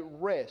 day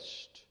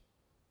rest.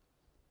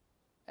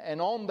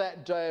 And on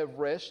that day of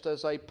rest,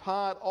 as a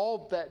part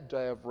of that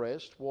day of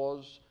rest,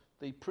 was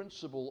the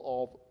principle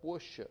of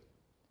worship.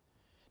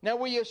 Now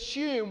we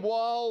assume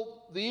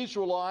while the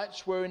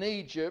Israelites were in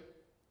Egypt,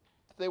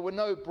 there were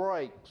no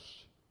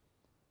breaks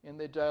in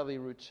their daily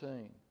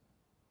routine.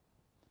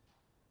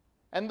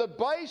 And the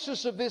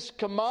basis of this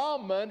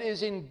commandment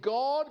is in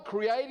God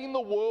creating the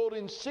world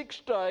in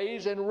 6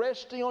 days and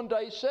resting on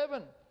day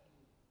 7.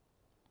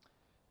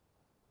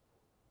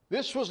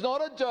 This was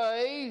not a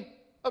day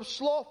of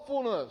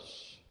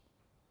slothfulness,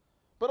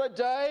 but a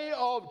day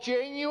of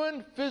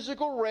genuine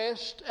physical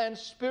rest and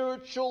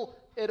spiritual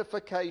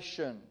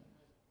edification.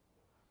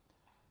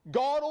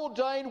 God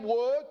ordained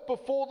work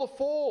before the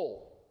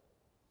fall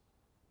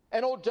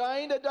and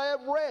ordained a day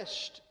of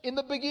rest in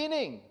the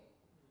beginning.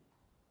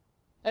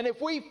 And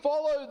if we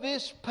follow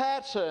this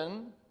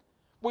pattern,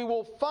 we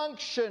will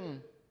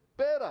function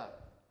better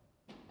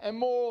and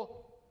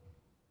more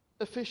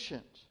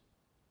efficient.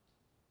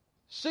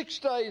 6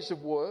 days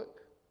of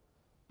work,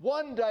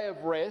 1 day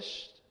of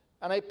rest,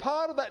 and a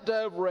part of that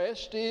day of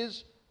rest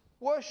is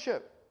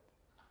worship.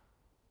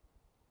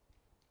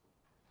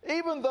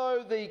 Even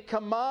though the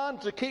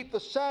command to keep the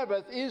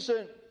Sabbath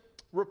isn't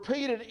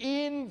repeated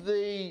in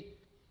the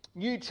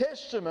New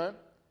Testament,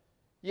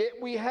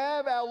 yet we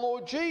have our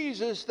Lord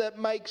Jesus that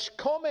makes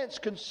comments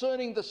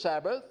concerning the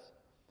Sabbath.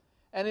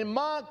 And in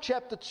Mark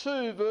chapter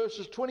 2,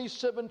 verses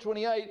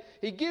 27-28,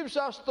 he gives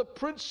us the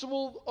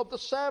principle of the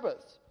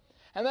Sabbath.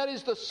 And that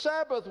is, the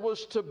Sabbath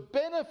was to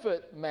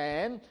benefit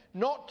man,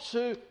 not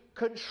to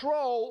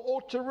control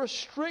or to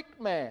restrict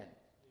man.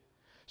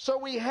 So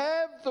we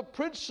have the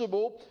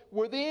principle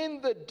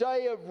within the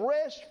day of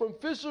rest from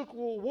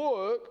physical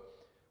work,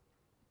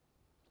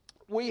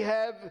 we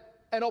have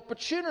an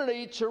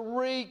opportunity to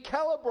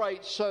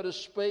recalibrate, so to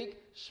speak,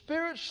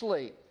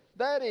 spiritually.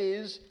 That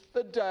is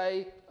the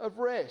day of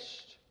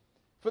rest.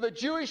 For the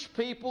Jewish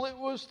people, it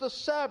was the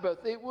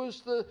Sabbath, it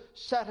was the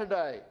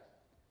Saturday.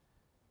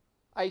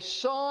 A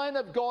sign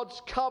of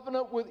God's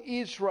covenant with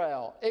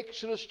Israel.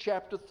 Exodus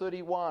chapter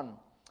 31,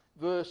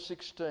 verse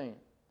 16.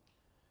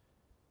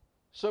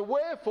 So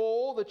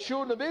wherefore the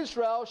children of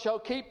Israel shall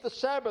keep the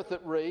Sabbath,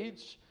 it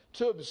reads,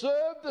 to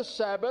observe the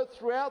Sabbath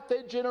throughout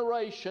their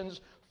generations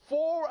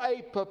for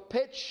a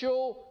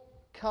perpetual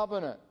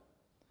covenant.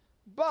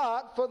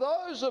 But for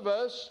those of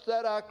us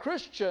that are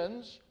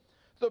Christians,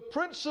 the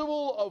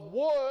principle of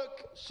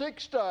work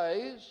 6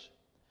 days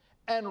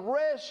and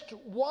rest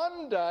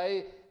 1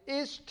 day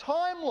is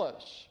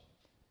timeless.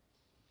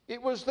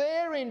 It was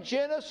there in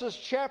Genesis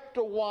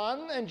chapter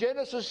 1 and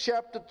Genesis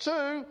chapter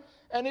 2,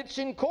 and it's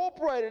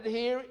incorporated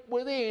here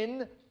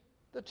within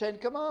the Ten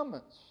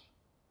Commandments.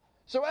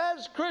 So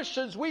as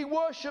Christians, we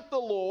worship the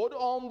Lord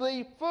on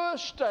the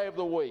first day of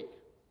the week,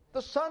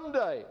 the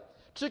Sunday,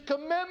 to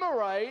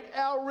commemorate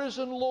our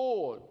risen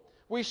Lord.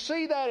 We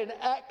see that in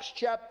Acts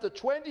chapter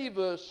 20,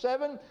 verse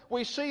 7.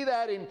 We see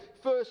that in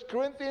 1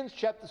 Corinthians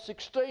chapter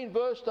 16,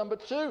 verse number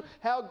 2,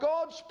 how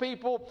God's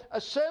people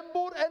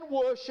assembled and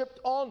worshipped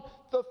on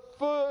the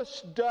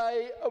first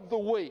day of the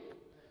week.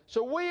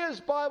 So we as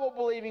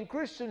Bible-believing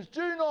Christians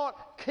do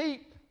not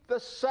keep the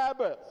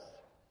Sabbath.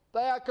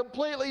 They are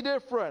completely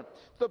different.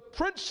 The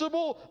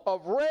principle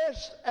of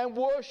rest and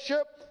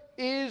worship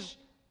is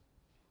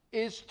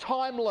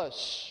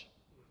timeless.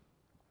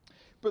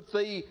 But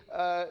the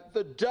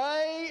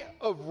day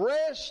of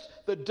rest,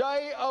 the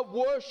day of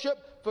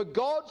worship for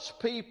God's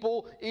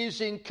people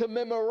is in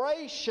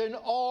commemoration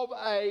of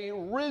a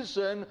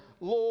risen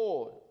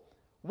Lord.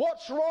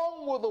 What's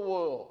wrong with the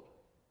world?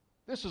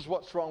 This is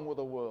what's wrong with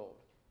the world.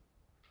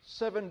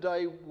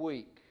 7-day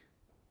week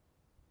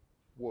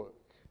work.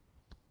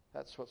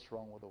 That's what's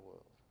wrong with the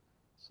world.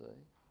 See?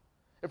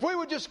 If we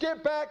would just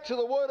get back to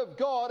the Word of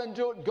God and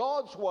do it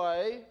God's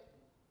way,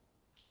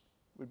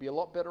 we'd be a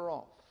lot better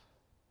off.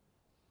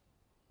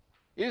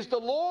 Is the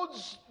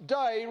Lord's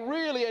day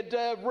really a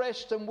day of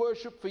rest and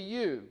worship for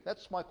you?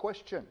 That's my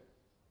question.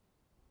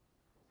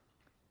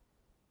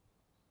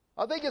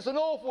 I think it's an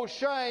awful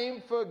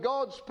shame for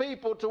God's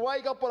people to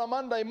wake up on a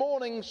Monday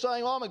morning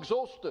saying, I'm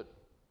exhausted.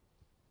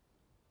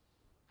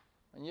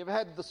 And you've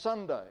had the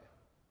Sunday.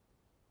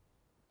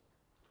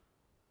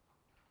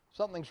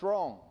 Something's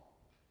wrong.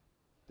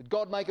 Did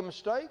God make a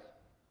mistake?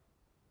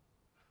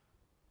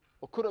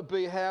 Or could it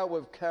be how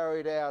we've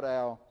carried out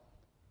our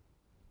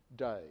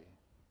day?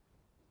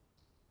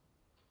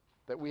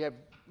 That we have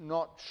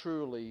not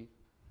truly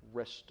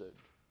rested.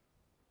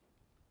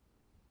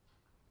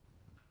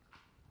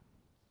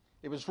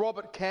 It was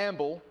Robert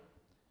Campbell,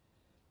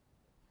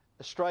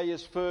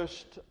 Australia's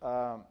first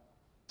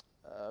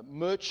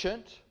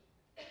merchant,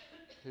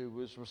 who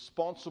was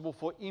responsible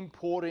for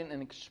importing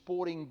and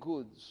exporting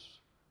goods,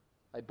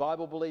 a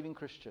Bible-believing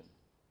Christian.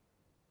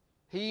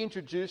 He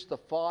introduced the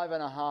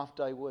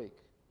 5.5-day week.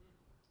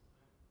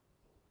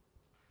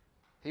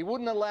 He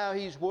wouldn't allow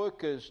his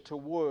workers to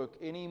work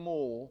any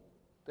more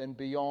than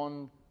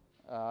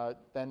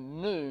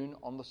than noon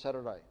on the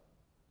Saturday.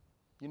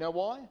 You know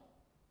why?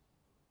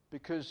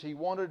 Because he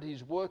wanted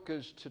his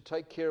workers to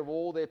take care of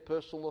all their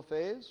personal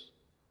affairs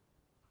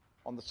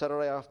on the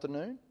Saturday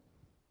afternoon,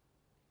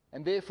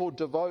 and therefore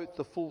devote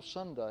the full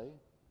Sunday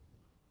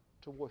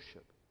to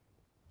worship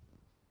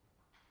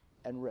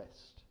and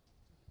rest.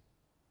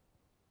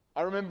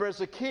 I remember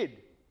as a kid,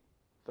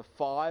 the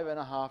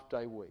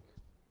 5.5-day week.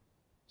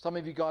 Some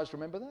of you guys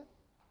remember that?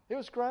 It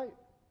was great.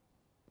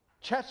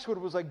 Chatswood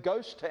was a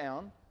ghost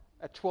town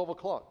at 12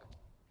 o'clock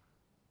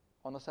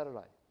on a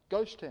Saturday.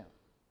 Ghost town.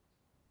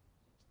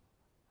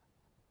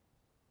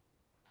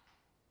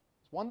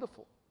 It's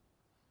wonderful.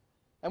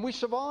 And we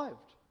survived.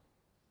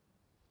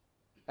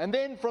 And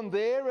then from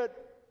there it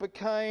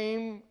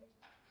became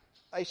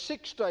a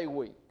 6-day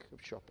week of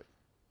shopping.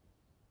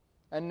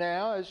 And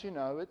now, as you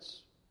know,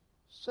 it's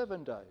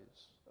 7 days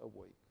a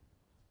week.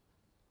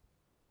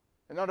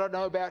 And I don't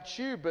know about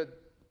you, but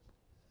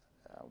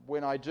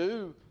when I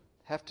do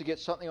have to get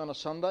something on a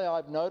Sunday,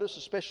 I've noticed,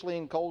 especially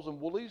in Coles and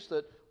Woolies,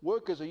 that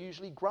workers are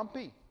usually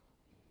grumpy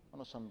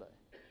on a Sunday.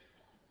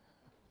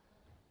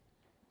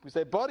 Because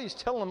their body's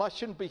telling them I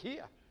shouldn't be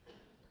here.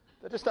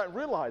 They just don't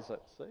realise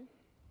it, see?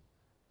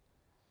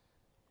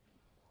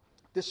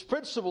 This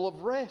principle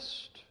of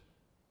rest.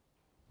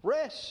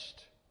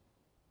 Rest.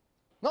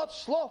 Not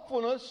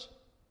slothfulness.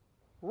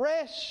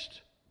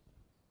 Rest.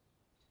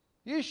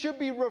 You should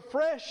be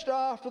refreshed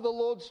after the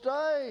Lord's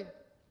day.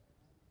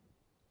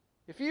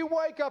 If you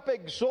wake up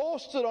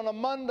exhausted on a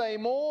Monday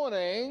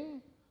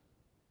morning,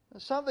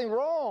 there's something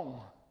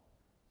wrong.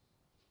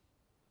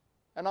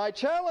 And I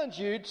challenge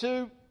you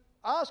to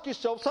ask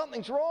yourself,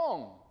 something's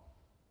wrong.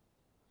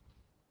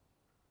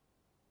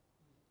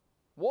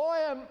 Why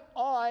am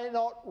I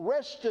not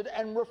rested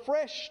and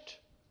refreshed?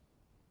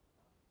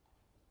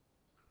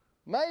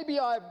 Maybe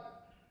I've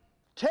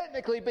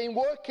technically been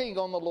working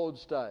on the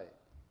Lord's day.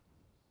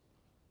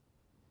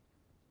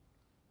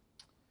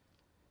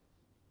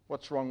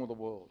 What's wrong with the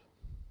world?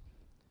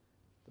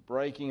 The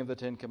breaking of the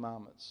Ten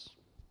Commandments.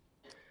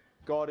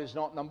 God is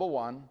not number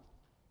one.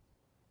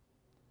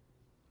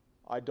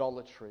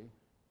 Idolatry.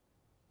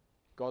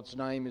 God's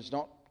name is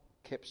not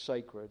kept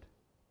sacred.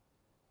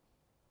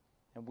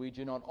 And we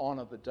do not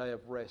honour the day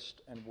of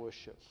rest and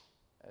worship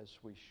as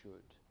we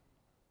should.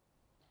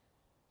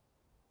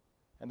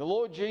 And the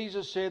Lord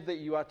Jesus said that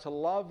you are to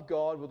love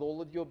God with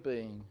all of your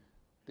being.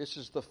 This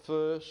is the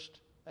first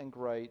and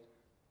great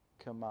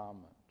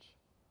commandment.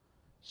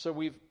 So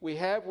we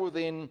have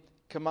within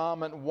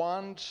commandment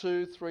 1,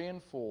 2, 3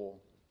 and 4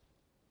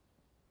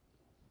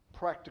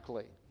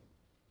 practically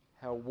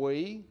how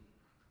we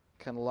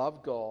can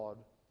love God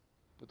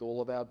with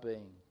all of our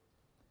being.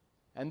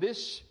 And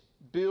this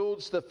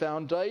builds the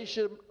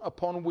foundation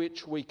upon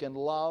which we can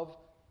love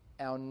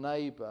our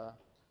neighbour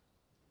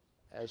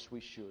as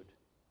we should.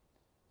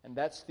 And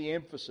that's the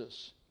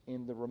emphasis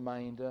in the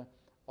remainder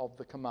of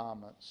the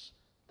commandments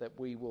that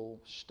we will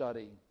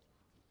study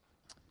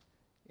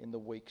in the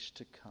weeks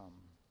to come.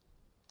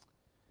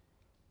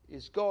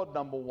 Is God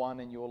number one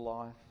in your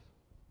life?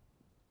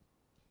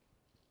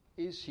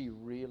 Is He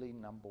really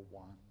number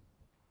one?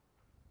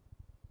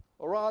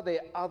 Or are there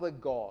other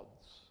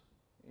gods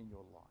in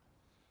your life?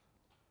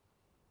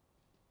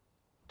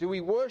 Do we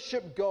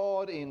worship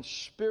God in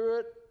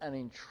spirit and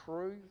in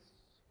truth?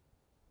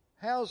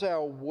 How's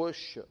our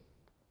worship?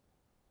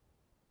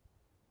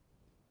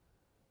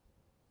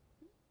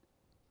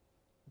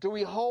 Do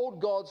we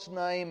hold God's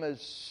name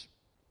as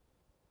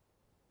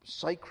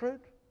sacred?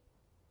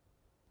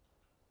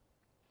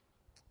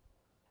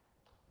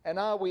 And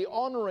are we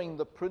honouring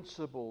the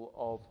principle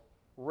of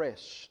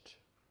rest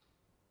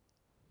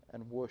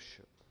and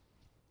worship?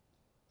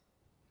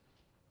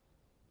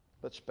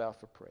 Let's bow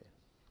for prayer.